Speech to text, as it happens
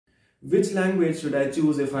which language should I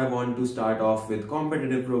choose if I want to start off with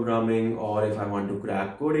competitive programming, or if I want to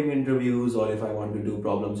crack coding interviews, or if I want to do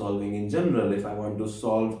problem solving in general, if I want to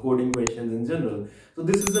solve coding questions in general. So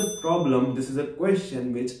this is a problem, this is a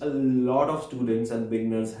question which a lot of students and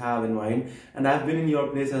beginners have in mind, and I've been in your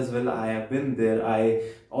place as well. I have been there. I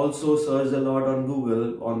also searched a lot on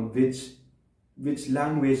Google on which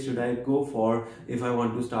language should I go for if I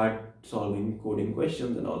want to start solving coding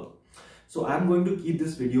questions and all. So I'm going to keep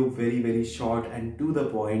this video very short and to the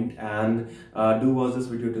point, and do watch this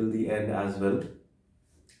video till the end as well.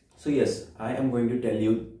 So yes, I am going to tell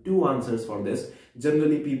you two answers for this.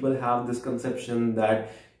 Generally, people have this conception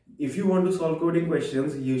that if you want to solve coding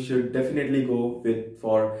questions, you should definitely go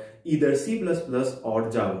for either C++ or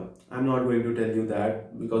Java. I'm not going to tell you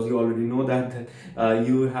that, because you already know that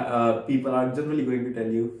people are generally going to tell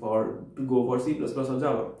you to go for C++ or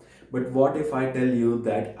Java. But what if I tell you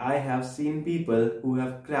that I have seen people who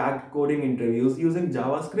have cracked coding interviews using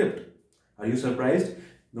JavaScript? Are you surprised?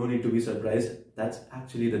 No need to be surprised. That's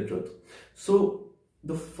actually the truth. So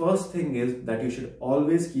the first thing is that you should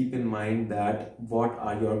always keep in mind that what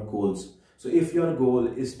are your goals. So if your goal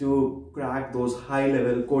is to crack those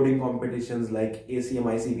high-level coding competitions like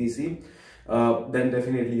ACMI, CPC, then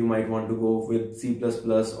definitely you might want to go with C++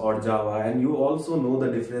 or Java. And you also know the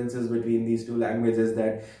differences between these two languages,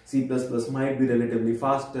 that C++ might be relatively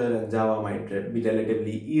faster and Java might be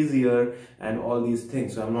relatively easier and all these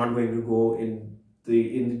things. So I'm not going to go in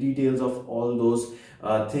the details of all those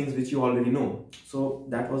things which you already know. So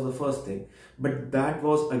that was the first thing. But that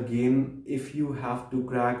was again if you have to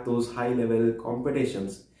crack those high-level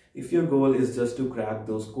competitions. If your goal is just to crack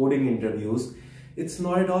those coding interviews, it's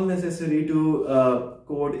not at all necessary to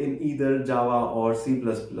code in either Java or C++.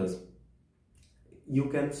 You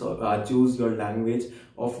can choose your language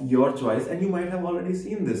of your choice, and you might have already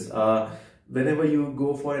seen this. Whenever you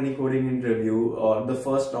go for any coding interview, or the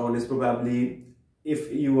first round is probably,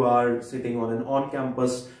 if you are sitting on an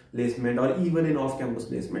on-campus placement or even in off-campus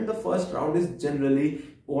placement, the first round is generally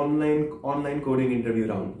online coding interview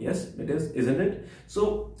round. Yes, it is, isn't it?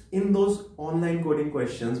 So in those online coding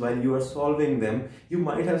questions, while you are solving them, you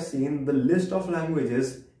might have seen the list of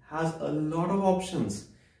languages has a lot of options.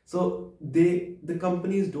 So the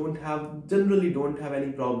companies generally don't have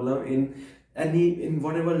any problem in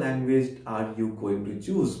whatever language are you going to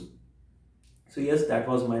choose. So yes, that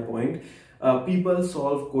was my point. People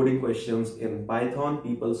solve coding questions in Python,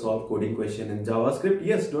 people solve coding question in JavaScript.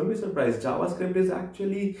 Yes, don't be surprised. JavaScript is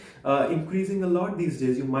actually increasing a lot these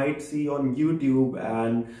days. You might see on YouTube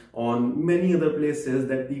and on many other places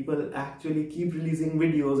that people actually keep releasing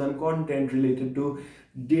videos and content related to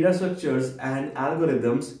data structures and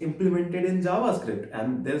algorithms implemented in JavaScript,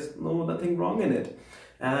 and there's nothing wrong in it.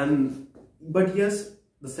 But yes,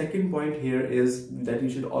 the second point here is that you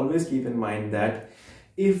should always keep in mind that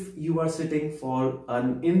if you are sitting for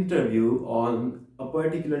an interview on a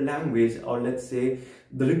particular language, or let's say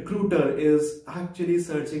the recruiter is actually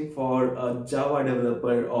searching for a Java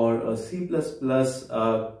developer or a C++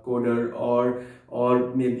 coder,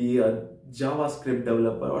 or maybe a JavaScript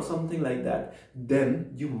developer or something like that,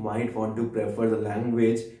 then you might want to prefer the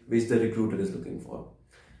language which the recruiter is looking for.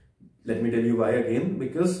 Let me tell you why again.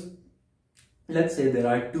 Because let's say there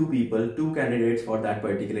are two candidates for that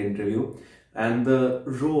particular interview, and the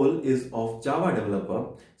role is of Java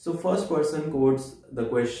developer. So first person codes the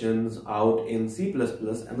questions out in C++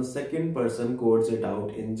 and the second person codes it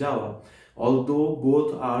out in Java. Although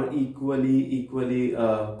both are equally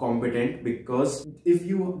competent, because if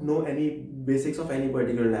you know any basics of any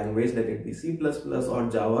particular language, let it be C++ or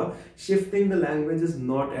Java, shifting the language is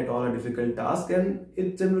not at all a difficult task, and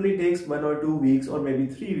it generally takes 1 or 2 weeks or maybe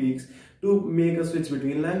 3 weeks to make a switch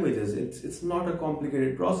between languages. It's not a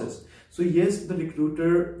complicated process. So yes, the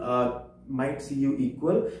recruiter might see you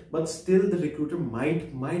equal, but still the recruiter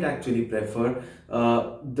might actually prefer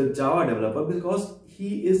the Java developer, because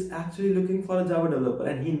he is actually looking for a Java developer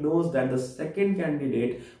and he knows that the second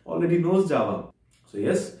candidate already knows Java. So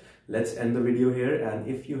yes, let's end the video here, and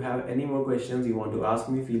if you have any more questions you want to ask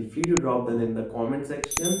me, feel free to drop them in the comment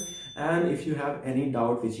section. And if you have any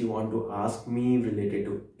doubt which you want to ask me related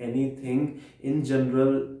to anything in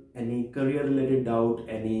general, any career related doubt,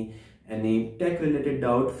 any tech related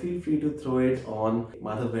doubt, feel free to throw it on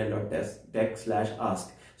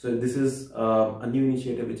madhavvel.tech/ask. So this is a new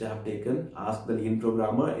initiative which I have taken, Ask the Lean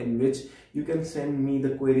Programmer, in which you can send me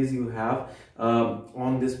the queries you have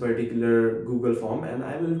on this particular Google form, and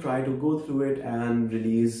I will try to go through it and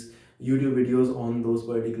release YouTube videos on those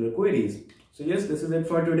particular queries. So yes, this is it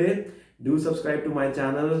for today. Do subscribe to my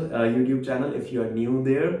channel, YouTube channel, if you are new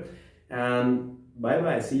there, and bye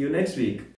bye. See you next week.